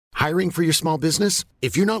Hiring for your small business?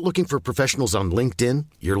 If you're not looking for professionals on LinkedIn,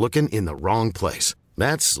 you're looking in the wrong place.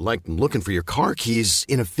 That's like looking for your car keys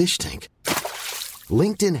in a fish tank.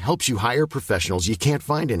 LinkedIn helps you hire professionals you can't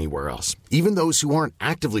find anywhere else, even those who aren't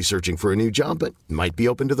actively searching for a new job but might be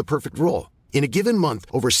open to the perfect role. In a given month,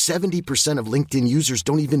 over 70% of LinkedIn users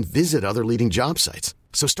don't even visit other leading job sites.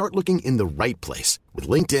 So start looking in the right place. With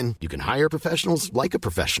LinkedIn, you can hire professionals like a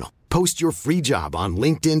professional. Post your free job on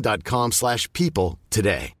linkedin.com/people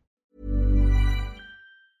today.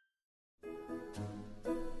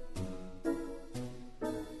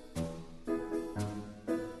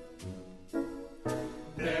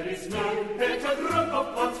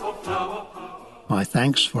 My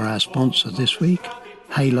thanks for our sponsor this week,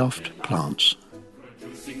 Hayloft Plants.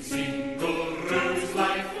 Producing single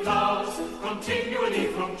rose-like flowers continually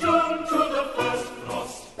from June to the first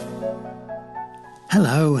frost.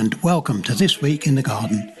 Hello and welcome to This Week in the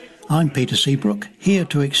Garden. I'm Peter Seabrook, here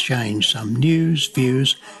to exchange some news,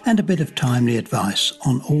 views and a bit of timely advice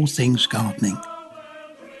on all things gardening.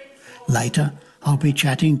 Later, I'll be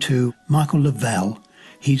chatting to Michael Lavelle.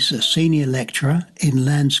 He's a senior lecturer in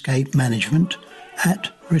landscape management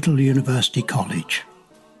at Writtle University College.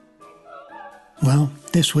 Well,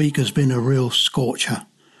 this week has been a real scorcher.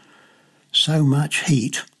 So much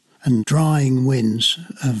heat and drying winds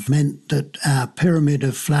have meant that our pyramid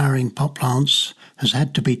of flowering pot plants has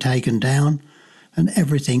had to be taken down and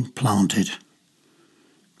everything planted.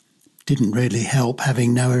 Didn't really help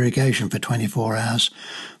having no irrigation for 24 hours,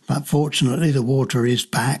 but fortunately the water is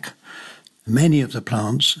back. Many of the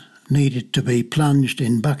plants needed to be plunged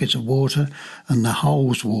in buckets of water and the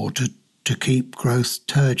holes watered to keep growth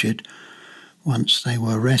turgid once they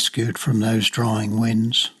were rescued from those drying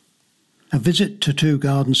winds. A visit to 2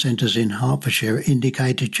 garden centres in Hertfordshire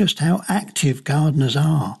indicated just how active gardeners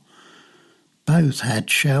are. Both had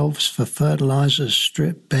shelves for fertilisers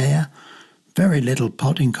stripped bare, very little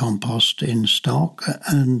potting compost in stock,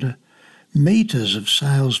 and metres of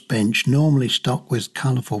sales bench normally stocked with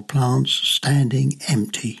colourful plants standing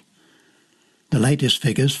empty. The latest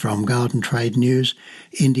figures from Garden Trade News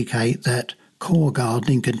indicate that core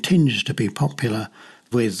gardening continues to be popular,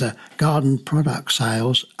 with garden product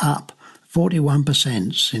sales up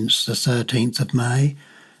 41% since the 13th of May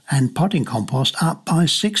and potting compost up by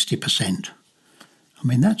 60%. I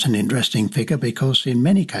mean, that's an interesting figure because in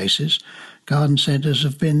many cases garden centres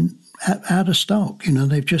have been out of stock.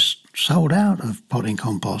 They've just sold out of potting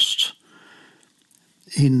composts.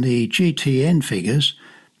 In the GTN figures,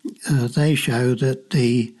 they show that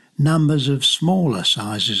the numbers of smaller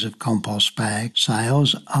sizes of compost bag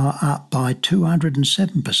sales are up by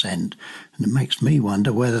 207%. And it makes me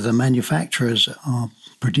wonder whether the manufacturers are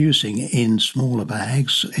producing in smaller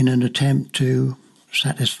bags in an attempt to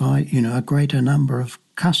satisfy, a greater number of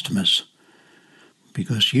customers.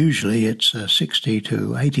 Because usually it's 60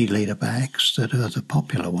 to 80 litre bags that are the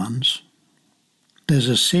popular ones. There's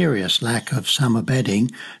a serious lack of summer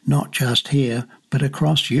bedding, not just here, but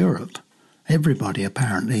across Europe. Everybody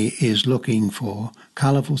apparently is looking for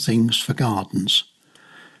colourful things for gardens.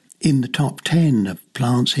 In the top 10 of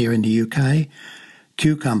plants here in the UK,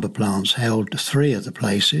 cucumber plants held 3 of the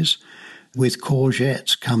places, with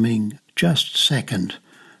courgettes coming just second.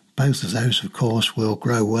 Both of those, of course, will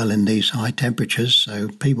grow well in these high temperatures, so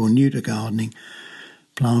people new to gardening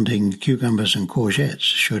planting cucumbers and courgettes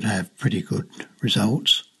should have pretty good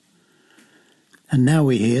results. And now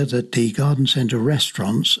we hear that the garden centre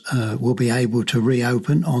restaurants will be able to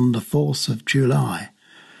reopen on the 4th of July.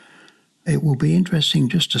 It will be interesting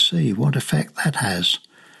just to see what effect that has.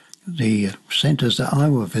 The centres that I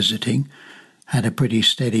were visiting had a pretty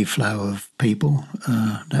steady flow of people.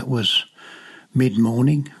 That was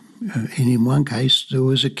mid-morning. In one case, there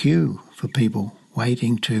was a queue for people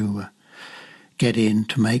waiting to get in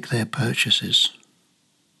to make their purchases.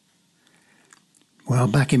 Well,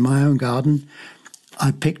 back in my own garden,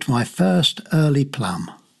 I picked my first early plum.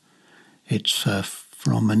 It's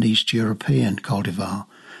from an East European cultivar.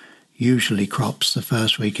 Usually crops the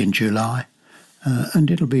first week in July, and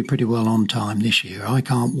it'll be pretty well on time this year. I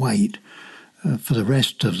can't wait for the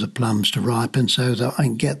rest of the plums to ripen so that I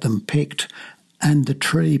can get them picked and the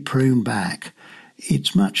tree pruned back.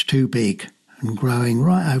 It's much too big and growing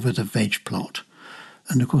right over the veg plot.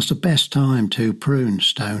 And of course the best time to prune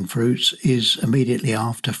stone fruits is immediately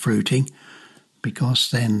after fruiting, because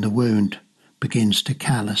then the wound begins to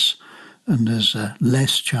callus and there's a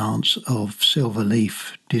less chance of silver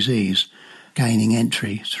leaf disease gaining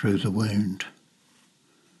entry through the wound.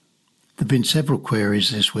 There have been several queries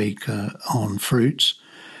this week on fruits,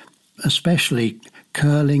 especially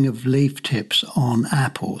curling of leaf tips on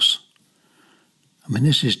apples. I mean,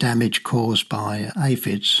 this is damage caused by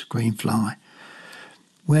aphids, green fly.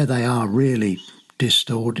 Where they are really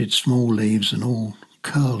distorted, small leaves and all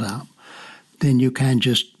curled up, then you can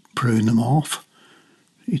just prune them off.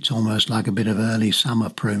 It's almost like a bit of early summer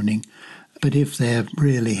pruning. But if they're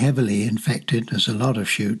really heavily infected, there's a lot of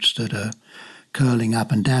shoots that are curling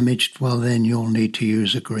up and damaged, well, then you'll need to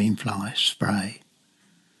use a green fly spray.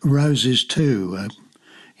 Roses too,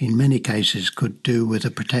 in many cases, could do with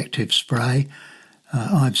a protective spray.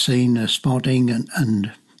 I've seen spotting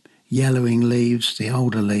and yellowing leaves, the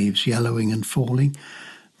older leaves yellowing and falling,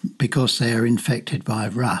 because they are infected by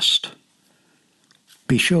rust.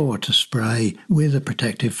 Be sure to spray with a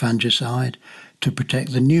protective fungicide to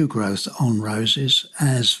protect the new growth on roses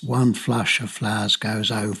as one flush of flowers goes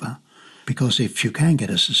over. Because if you can get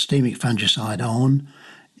a systemic fungicide on,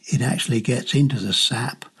 it actually gets into the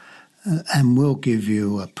sap and will give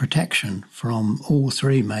you a protection from all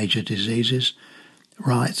three major diseases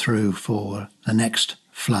right through for the next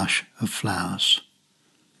flush of flowers.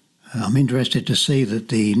 I'm interested to see that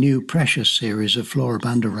the new Precious series of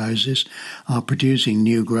Floribunda roses are producing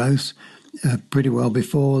new growth pretty well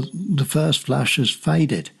before the first flush has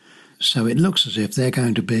faded. So it looks as if they're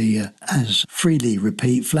going to be as freely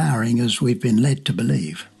repeat flowering as we've been led to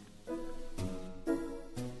believe.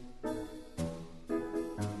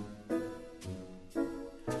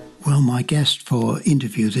 Well, my guest for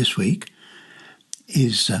interview this week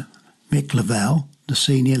is Mick Lavelle, the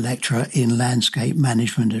Senior Lecturer in Landscape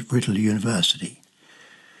Management at Writtle University.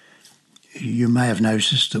 You may have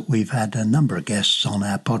noticed that we've had a number of guests on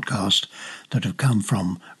our podcast that have come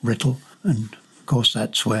from Writtle, and of course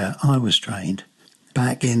that's where I was trained.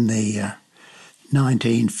 Back in the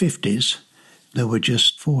 1950s, there were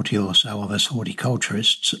just 40 or so of us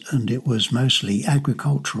horticulturists, and it was mostly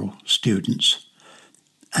agricultural students.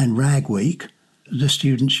 And Rag Week, the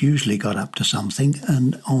students usually got up to something,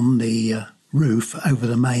 and on the roof over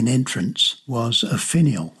the main entrance was a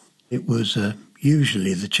finial. It was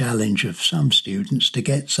usually the challenge of some students to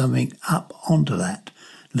get something up onto that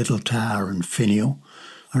little tower and finial.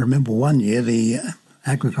 I remember one year the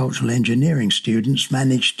agricultural engineering students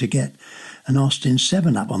managed to get an Austin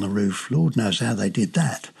 7 up on the roof. Lord knows how they did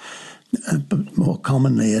that. But more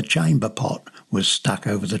commonly, a chamber pot was stuck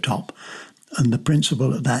over the top. And the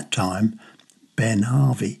principal at that time, Ben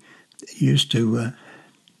Harvey, used to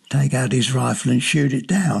take out his rifle and shoot it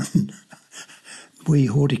down. We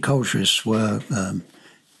horticulturists were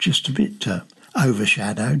just a bit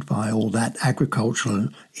overshadowed by all that agricultural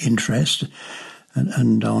interest.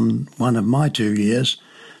 And on one of my 2 years,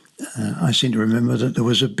 I seem to remember that there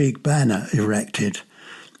was a big banner erected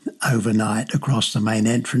overnight across the main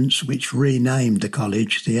entrance, which renamed the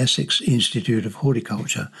college the Essex Institute of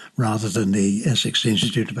Horticulture rather than the Essex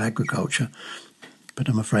Institute of Agriculture. But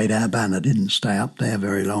I'm afraid our banner didn't stay up there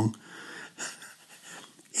very long.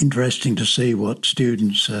 Interesting to see what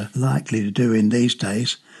students are likely to do in these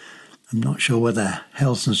days. I'm not sure whether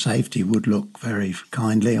health and safety would look very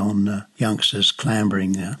kindly on youngsters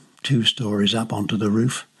clambering 2 stories up onto the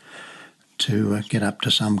roof to get up to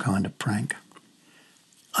some kind of prank.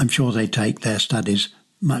 I'm sure they take their studies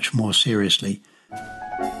much more seriously.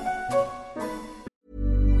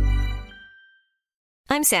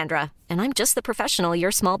 I'm Sandra, and I'm just the professional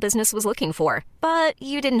your small business was looking for. But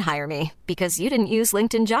you didn't hire me because you didn't use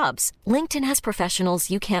LinkedIn Jobs. LinkedIn has professionals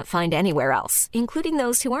you can't find anywhere else, including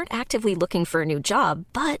those who aren't actively looking for a new job,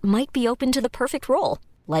 but might be open to the perfect role,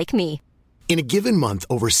 like me. In a given month,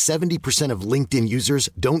 over 70% of LinkedIn users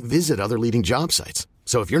don't visit other leading job sites.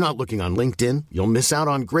 So if you're not looking on LinkedIn, you'll miss out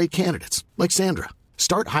on great candidates like Sandra.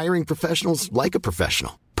 Start hiring professionals like a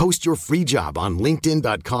professional. Post your free job on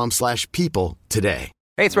linkedin.com/people today.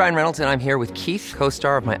 Hey, it's Ryan Reynolds, and I'm here with Keith,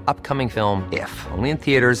 co-star of my upcoming film, If, only in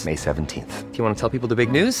theaters May 17th. Do you want to tell people the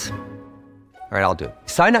big news? All right, I'll do it.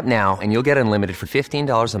 Sign up now and you'll get unlimited for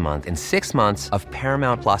 $15 a month and 6 months of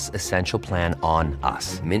Paramount Plus Essential Plan on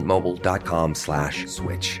us.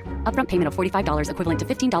 MintMobile.com/switch. Upfront payment of $45 equivalent to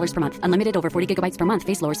 $15 per month. Unlimited over 40 gigabytes per month.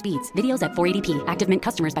 Face lower speeds. Videos at 480p. Active Mint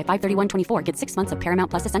customers by 531.24 get 6 months of Paramount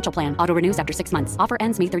Plus Essential Plan. Auto renews after 6 months. Offer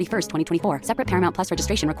ends May 31st, 2024. Separate Paramount Plus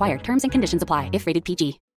registration required. Terms and conditions apply if rated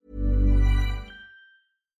PG.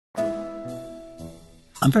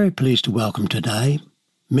 I'm very pleased to welcome today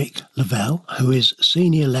Mick Lavelle, who is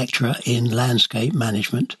Senior Lecturer in Landscape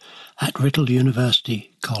Management at Writtle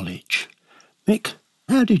University College. Mick,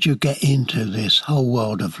 how did you get into this whole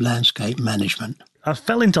world of landscape management? I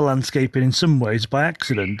fell into landscaping in some ways by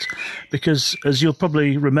accident because, as you'll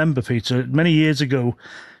probably remember, Peter, many years ago,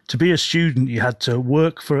 to be a student, you had to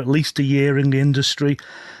work for at least a year in the industry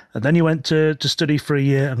And then he went to study for a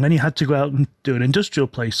year, and then he had to go out and do an industrial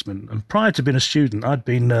placement. And prior to being a student, I'd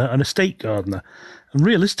been an estate gardener. And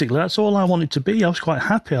realistically, that's all I wanted to be. I was quite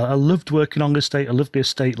happy. I loved working on the estate. I loved the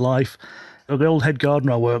estate life. The old head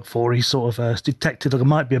gardener I worked for, he sort of detected that there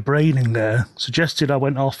might be a brain in there, suggested I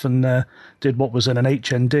went off and did what was then an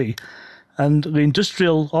HND. And the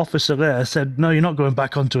industrial officer there said, no, you're not going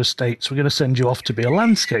back onto estates. We're going to send you off to be a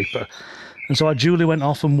landscaper. And so I duly went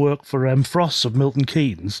off and worked for Frosts of Milton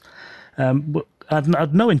Keynes. But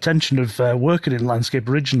I'd no intention of working in landscape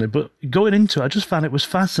originally, but going into it, I just found it was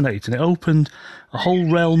fascinating. It opened a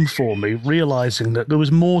whole realm for me, realising that there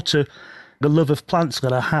was more to the love of plants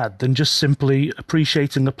that I had than just simply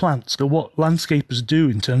appreciating the plants. So what landscapers do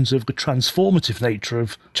in terms of the transformative nature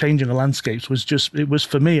of changing the landscapes it was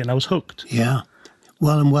for me, and I was hooked. Yeah.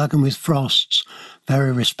 Well, I'm working with Frosts,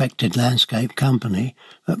 very respected landscape company,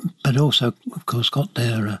 but also, of course, got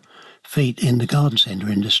their feet in the garden centre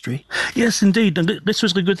industry. Yes, indeed. And this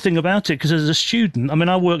was the good thing about it, because as a student, I mean,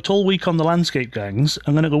 I worked all week on the landscape gangs,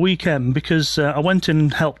 and then at the weekend, because I went in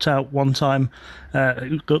and helped out one time,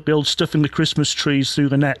 got the old stuffing the Christmas trees through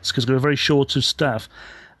the nets, because they were very short of staff.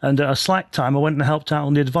 And at a slack time, I went and helped out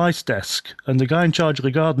on the advice desk. And the guy in charge of the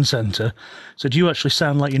garden centre said, you actually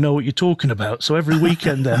sound like you know what you're talking about. So every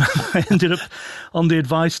weekend then, I ended up on the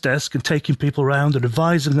advice desk and taking people around and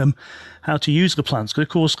advising them how to use the plants. Because, of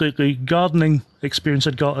course, the gardening experience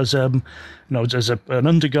I'd got as an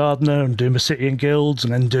under gardener and doing the city and guilds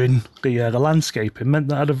and then doing the landscaping meant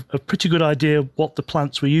that I had a pretty good idea what the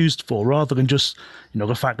plants were used for, rather than just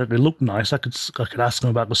the fact that they look nice. I could ask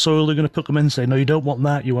them about the soil they're going to put them in, say, no, you don't want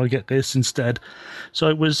that, you want to get this instead. So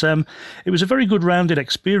it was a very good rounded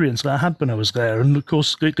experience that I had when I was there. And of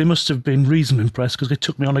course, they must have been reasonably impressed, because they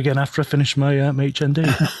took me on again after I finished my HND.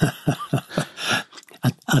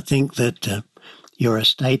 I think that your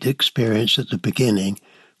estate experience at the beginning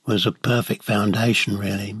was a perfect foundation,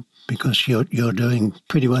 really, because you're doing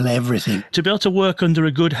pretty well everything. To be able to work under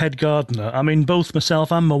a good head gardener, I mean, both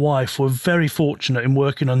myself and my wife were very fortunate in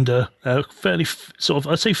working under fairly sort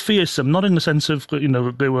of, I'd say fearsome, not in the sense of,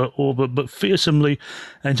 they were all, but fearsomely,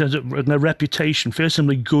 in terms of their reputation,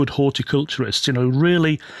 fearsomely good horticulturists,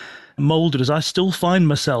 really moulded us. I still find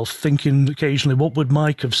myself thinking occasionally, what would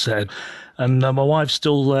Mike have said? And my wife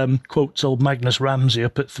still quotes old Magnus Ramsey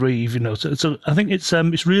up at Thrieve, So I think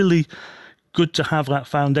it's really good to have that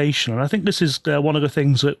foundation. And I think this is one of the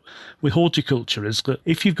things that with horticulture is that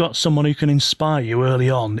if you've got someone who can inspire you early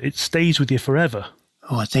on, it stays with you forever.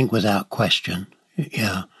 Oh, I think without question.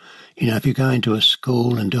 Yeah. If you go into a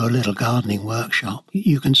school and do a little gardening workshop,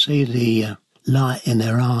 you can see the light in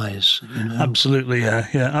their eyes. Absolutely,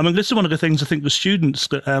 yeah. I mean, this is one of the things I think the students,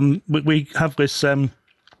 that we have this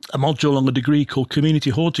a module on the degree called Community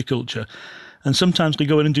Horticulture, and sometimes they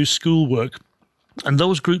go in and do schoolwork. And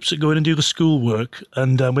those groups that go in and do the schoolwork,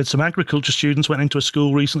 and with some agriculture students went into a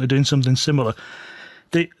school recently doing something similar,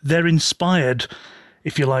 they're inspired,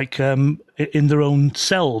 if you like, in their own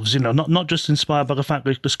selves, not just inspired by the fact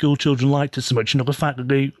that the school children liked it so much, the fact that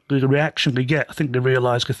the reaction they get, I think they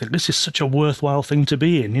realise, this is such a worthwhile thing to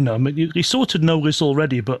be in, I mean, you sort of know this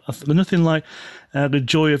already, but there's nothing like the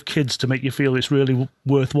joy of kids to make you feel it's really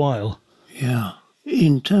worthwhile. Yeah.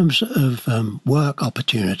 In terms of work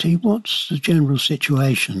opportunity, what's the general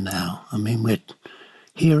situation now? I mean, we're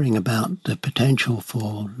hearing about the potential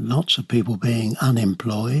for lots of people being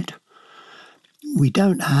unemployed. We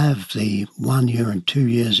don't have the 1 year and 2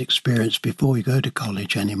 years experience before you go to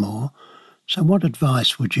college anymore. So what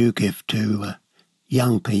advice would you give to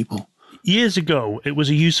young people? Years ago, it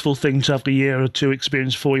was a useful thing to have the year or two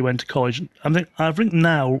experience before you went to college. I think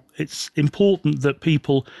now it's important that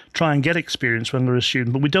people try and get experience when they're a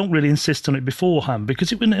student, but we don't really insist on it beforehand,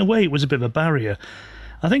 because in a way it was a bit of a barrier.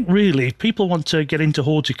 I think really, if people want to get into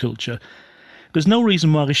horticulture, there's no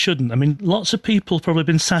reason why they shouldn't. I mean, lots of people have probably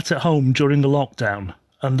been sat at home during the lockdown,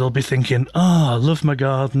 and they'll be thinking, I love my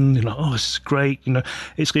garden, this is great.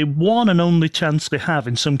 It's the one and only chance they have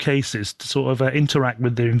in some cases to sort of interact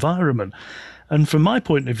with the environment. And from my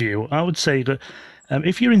point of view, I would say that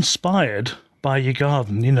if you're inspired by your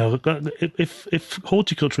garden, if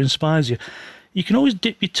horticulture inspires you, you can always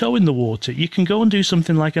dip your toe in the water. You can go and do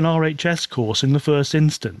something like an RHS course in the first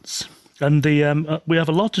instance. And we have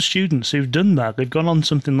a lot of students who've done that. They've gone on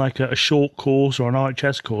something like a short course or an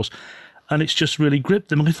RHS course, and it's just really gripped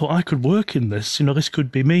them. And they thought, I could work in this, this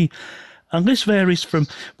could be me. And this varies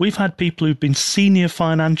we've had people who've been senior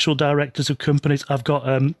financial directors of companies. I've got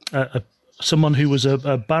a someone who was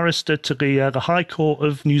a barrister to the High Court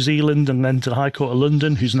of New Zealand and then to the High Court of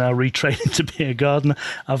London, who's now retraining to be a gardener.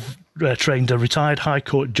 I've trained a retired High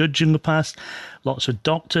Court judge in the past, lots of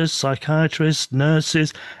doctors, psychiatrists,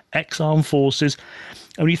 nurses, ex-armed forces.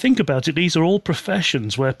 And when you think about it, these are all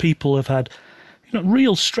professions where people have had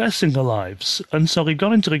real stress in their lives, and so they've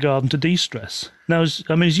gone into the garden to de-stress. Now,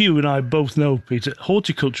 as you and I both know, Peter,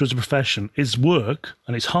 horticulture as a profession is work,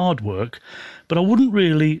 and it's hard work, but I wouldn't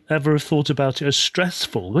really ever have thought about it as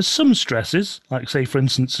stressful. There's some stresses, like, say, for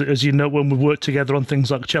instance, as you know, when we've worked together on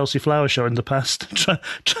things like Chelsea Flower Show in the past, trying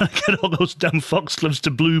to get all those damn foxgloves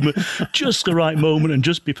to bloom at just the right moment and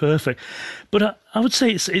just be perfect. But I would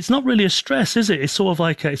say it's not really a stress, is it? It's sort of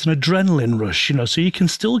like it's an adrenaline rush, so you can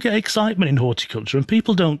still get excitement in horticulture, and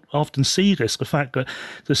people don't often see this, the fact that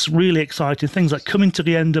there's really exciting things like coming to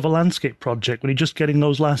the end of a landscape project when you're just getting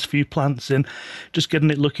those last few plants in, just getting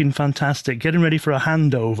it looking fantastic, getting ready for a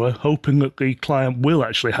handover, hoping that the client will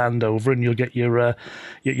actually hand over and you'll get your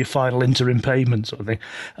final interim payment sort of thing.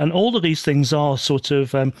 And all of these things are sort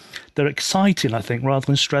of, they're exciting, I think, rather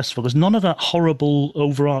than stressful. There's none of that horrible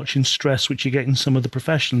overarching stress which you get in some of the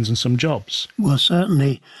professions and some jobs. Well,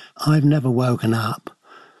 certainly I've never woken up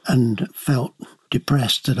and felt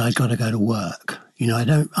depressed that I got to go to work. I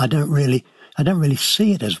don't really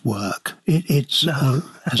see it as work. It's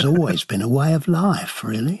has always been a way of life,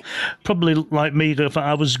 really. Probably like me,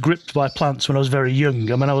 I was gripped by plants when I was very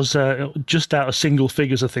young. I was just out of single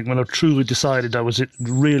figures, I think, when I truly decided I was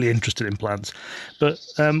really interested in plants. But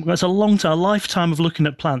that's a lifetime of looking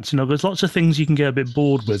at plants. There's lots of things you can get a bit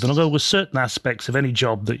bored with. And although there's certain aspects of any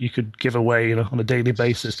job that you could give away on a daily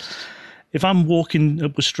basis, if I'm walking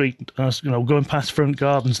up the street, going past front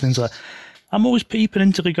gardens, things like that, I'm always peeping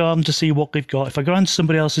into the garden to see what they've got. If I go into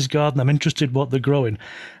somebody else's garden, I'm interested in what they're growing.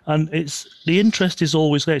 And the interest is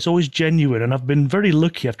always there. It's always genuine. And I've been very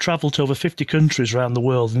lucky. I've travelled to over 50 countries around the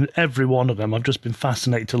world, and every one of them, I've just been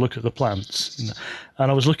fascinated to look at the plants.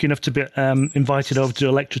 And I was lucky enough to be invited over to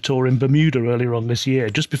a lecture tour in Bermuda earlier on this year,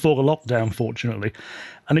 just before the lockdown, fortunately.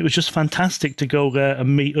 And it was just fantastic to go there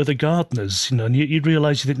and meet other gardeners, and you'd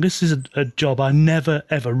realise, you think, this is a job I never,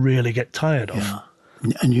 ever really get tired of. Yeah.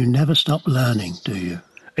 And you never stop learning, do you?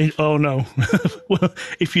 Oh, no. Well,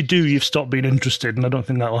 if you do, you've stopped being interested, and I don't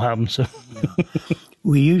think that will happen. So,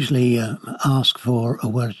 We usually ask for a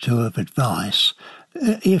word or two of advice.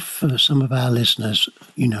 If some of our listeners,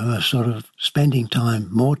 are sort of spending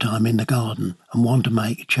more time in the garden and want to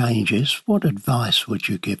make changes, what advice would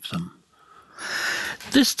you give them?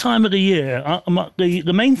 This time of the year,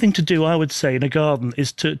 the main thing to do, I would say, in a garden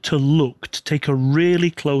is to take a really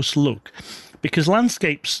close look. Because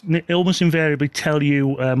landscapes almost invariably tell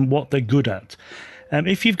you what they're good at.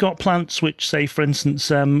 If you've got plants which, say, for instance,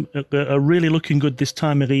 are really looking good this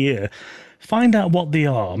time of the year, find out what they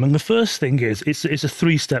are. The first thing is, it's a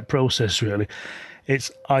three-step process, really.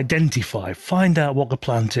 It's identify, find out what the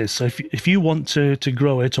plant is. So if you want to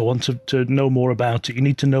grow it or want to know more about it, you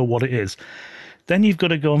need to know what it is. Then you've got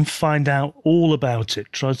to go and find out all about it.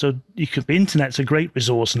 So the internet's a great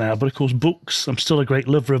resource now, but of course books, I'm still a great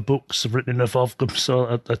lover of books. I've written enough of them,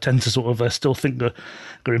 so I tend to sort of still think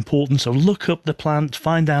they're important. So look up the plant,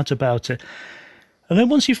 find out about it. And then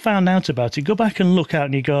once you've found out about it, go back and look out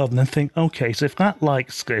in your garden and think, okay, so if that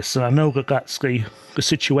likes this, and I know that that's the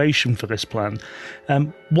situation for this plant,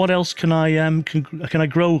 what else can I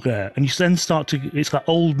grow there? And you then it's that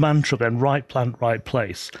old mantra then, right plant, right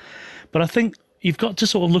place. But I think you've got to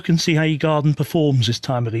sort of look and see how your garden performs this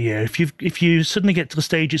time of the year. If you suddenly get to the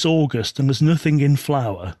stage it's August and there's nothing in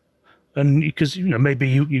flower, and because maybe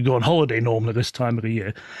you go on holiday normally this time of the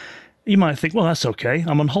year, you might think, well, that's okay.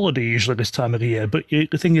 I'm on holiday usually this time of the year. But the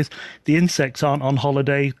thing is, the insects aren't on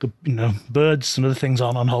holiday. Birds and other things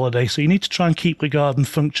aren't on holiday. So you need to try and keep the garden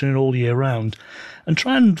functioning all year round, and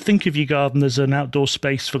try and think of your garden as an outdoor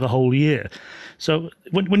space for the whole year. So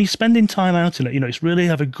when you're spending time out in it, it's really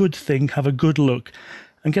have a good think, have a good look,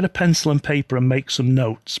 and get a pencil and paper and make some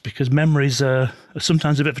notes, because memories are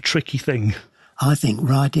sometimes a bit of a tricky thing. I think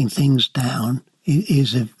writing things down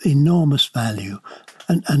is of enormous value.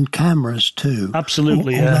 And cameras too.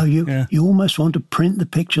 Absolutely, Although you almost want to print the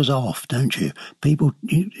pictures off, don't you? People,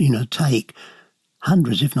 take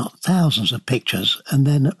hundreds, if not thousands of pictures, and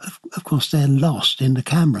then, of course, they're lost in the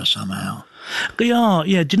camera somehow. They are,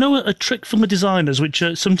 yeah. Do you know a trick from the designers, which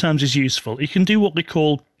sometimes is useful? You can do what they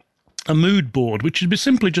call a mood board, which would be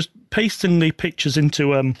simply just pasting the pictures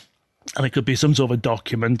into, and it could be some sort of a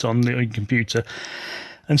document on the computer.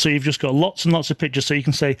 And so you've just got lots and lots of pictures. So you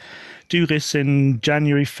can say, do this in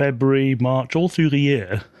January, February, March, all through the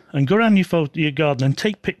year, and go around your garden and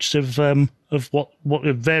take pictures of what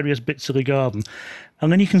various bits of the garden.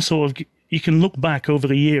 And then you can sort of, you can look back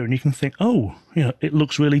over a year and you can think, oh, it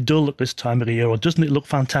looks really dull at this time of the year, or doesn't it look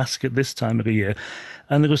fantastic at this time of the year?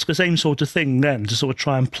 And it was the same sort of thing then, to sort of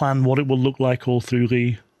try and plan what it will look like all through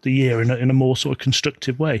the year in a more sort of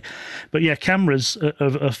constructive way. But yeah, cameras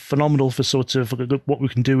are phenomenal for sort of what we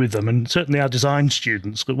can do with them, and certainly our design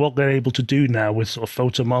students, what they're able to do now with sort of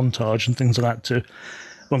photo montage and things like that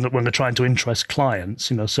when they're trying to interest clients,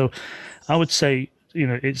 So I would say,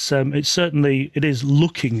 it's certainly, it is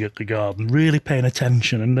looking at the garden, really paying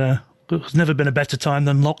attention, and there's never been a better time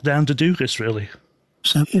than lockdown to do this, really.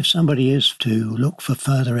 So if somebody is to look for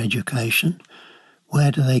further education, where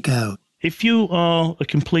do they go? If you are a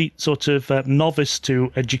complete sort of novice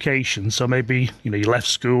to education, so maybe you left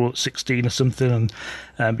school at 16 or something,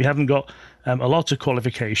 and you haven't got a lot of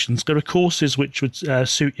qualifications, there are courses which would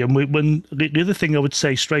suit you. And the other thing I would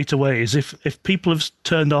say straight away is if people have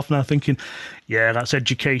turned off now thinking, yeah, that's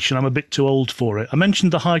education, I'm a bit too old for it. I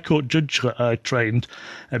mentioned the High Court judge that I trained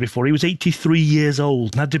before. He was 83 years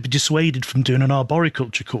old and had to be dissuaded from doing an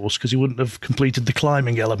arboriculture course because he wouldn't have completed the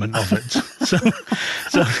climbing element of it.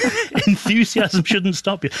 so enthusiasm shouldn't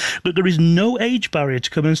stop you. But there is no age barrier to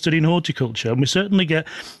come and study in horticulture. And we certainly get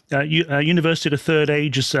University of the Third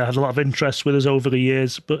Age has had a lot of interest with us over the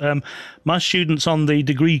years. But my students on the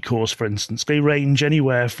degree course, for instance, they range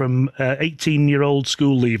anywhere from 18-year-old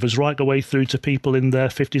school leavers right the way through to people in their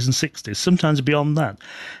 50s and 60s, sometimes beyond that.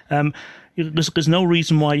 There's no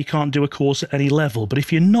reason why you can't do a course at any level. But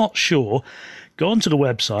if you're not sure, go onto the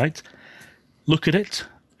website, look at it.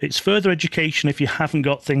 It's further education if you haven't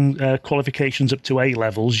got qualifications up to A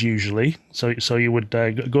levels usually. So you would go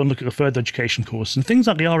and look at the further education course. And things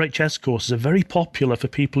like the RHS courses are very popular for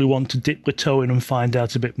people who want to dip the toe in and find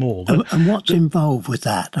out a bit more. And what's involved with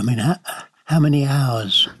that? I mean, how many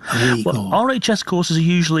hours a week? Well, RHS courses are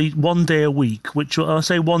usually 1 day a week, which I'll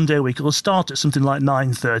say 1 day a week. It'll start at something like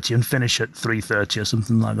 9:30 and finish at 3:30 or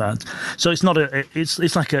something like that. So it's not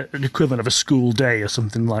it's like an equivalent of a school day or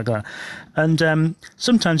something like that. And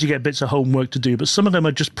sometimes you get bits of homework to do, but some of them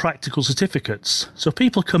are just practical certificates. So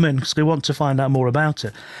people come in because they want to find out more about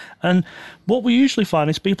it. And what we usually find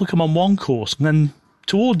is people come on one course and then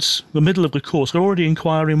towards the middle of the course, they're already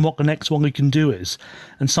inquiring what the next one we can do is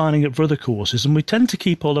and signing up for other courses. And we tend to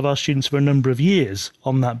keep all of our students for a number of years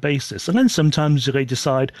on that basis. And then sometimes they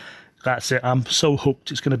decide, that's it, I'm so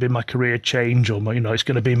hooked, it's going to be my career change, or it's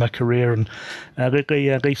going to be my career. And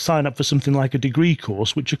they sign up for something like a degree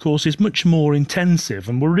course, which, of course, is much more intensive.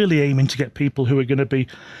 And we're really aiming to get people who are going to be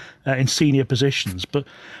in senior positions. But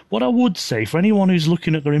what I would say for anyone who's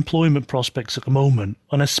looking at their employment prospects at the moment,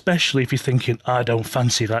 and especially if you're thinking, I don't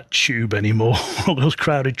fancy that tube anymore, or those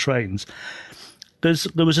crowded trains,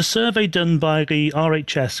 there was a survey done by the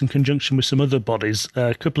RHS in conjunction with some other bodies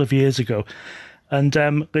a couple of years ago, and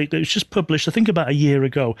it was just published, I think, about a year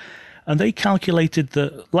ago, and they calculated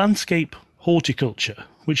that landscape horticulture,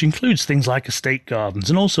 which includes things like estate gardens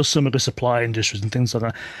and also some of the supply industries and things like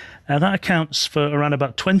that, and that accounts for around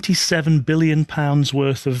about £27 billion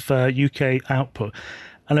worth of UK output,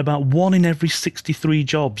 and about 1 in every 63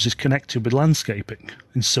 jobs is connected with landscaping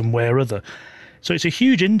in some way or other. So it's a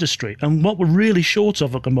huge industry, and what we're really short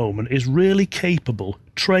of at the moment is really capable,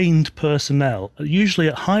 trained personnel, usually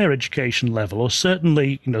at higher education level, or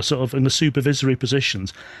certainly, sort of in the supervisory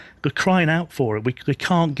positions. They're crying out for it. They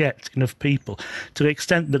can't get enough people, to the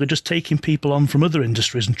extent that they're just taking people on from other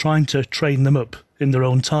industries and trying to train them up in their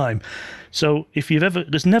own time. So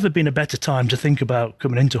there's never been a better time to think about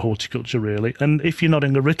coming into horticulture, really. And if you're not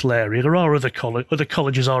in the Writtle area, there are other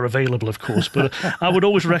colleges are available, of course, but I would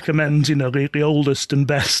always recommend, the oldest and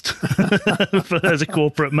best as a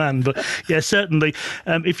corporate man. But yeah, certainly,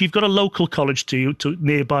 if you've got a local college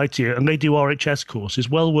nearby to you and they do RHS courses,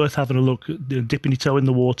 well worth having a look, dipping your toe in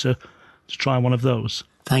the water to try one of those.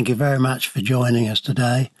 Thank you very much for joining us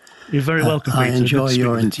today. You're very welcome, Peter. I enjoy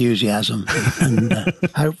your enthusiasm, and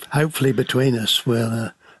hopefully between us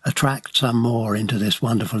we'll attract some more into this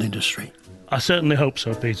wonderful industry. I certainly hope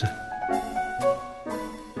so, Peter.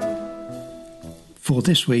 For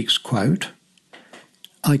this week's quote,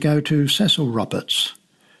 I go to Cecil Roberts,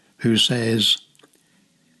 who says,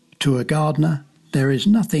 "To a gardener, there is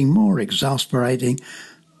nothing more exasperating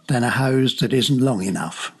than a hose that isn't long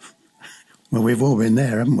enough." Well, we've all been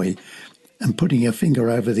there, haven't we? And putting your finger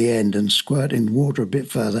over the end and squirting water a bit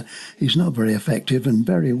further is not very effective and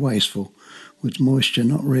very wasteful, with moisture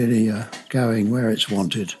not really going where it's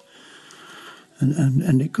wanted.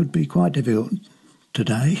 And it could be quite difficult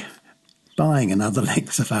today, buying another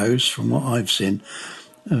length of hose, from what I've seen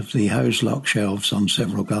of the hose lock shelves on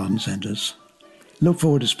several garden centres. Look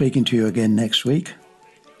forward to speaking to you again next week.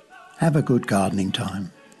 Have a good gardening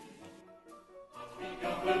time.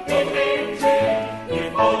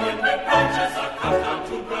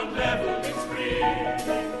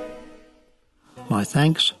 My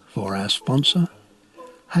thanks for our sponsor,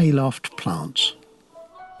 Hayloft Plants.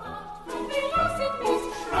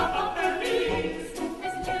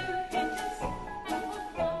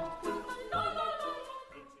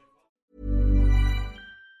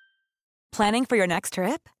 Planning for your next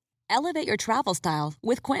trip? Elevate your travel style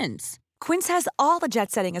with Quince. Quince has all the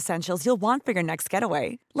jet-setting essentials you'll want for your next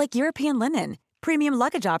getaway, like European linen, premium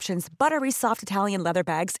luggage options, buttery soft Italian leather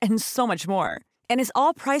bags, and so much more. And is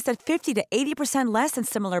all priced at 50 to 80% less than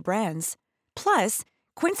similar brands. Plus,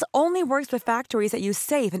 Quince only works with factories that use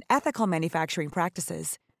safe and ethical manufacturing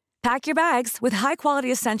practices. Pack your bags with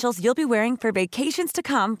high-quality essentials you'll be wearing for vacations to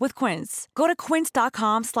come with Quince. Go to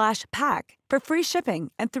quince.com/pack for free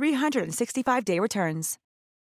shipping and 365-day returns.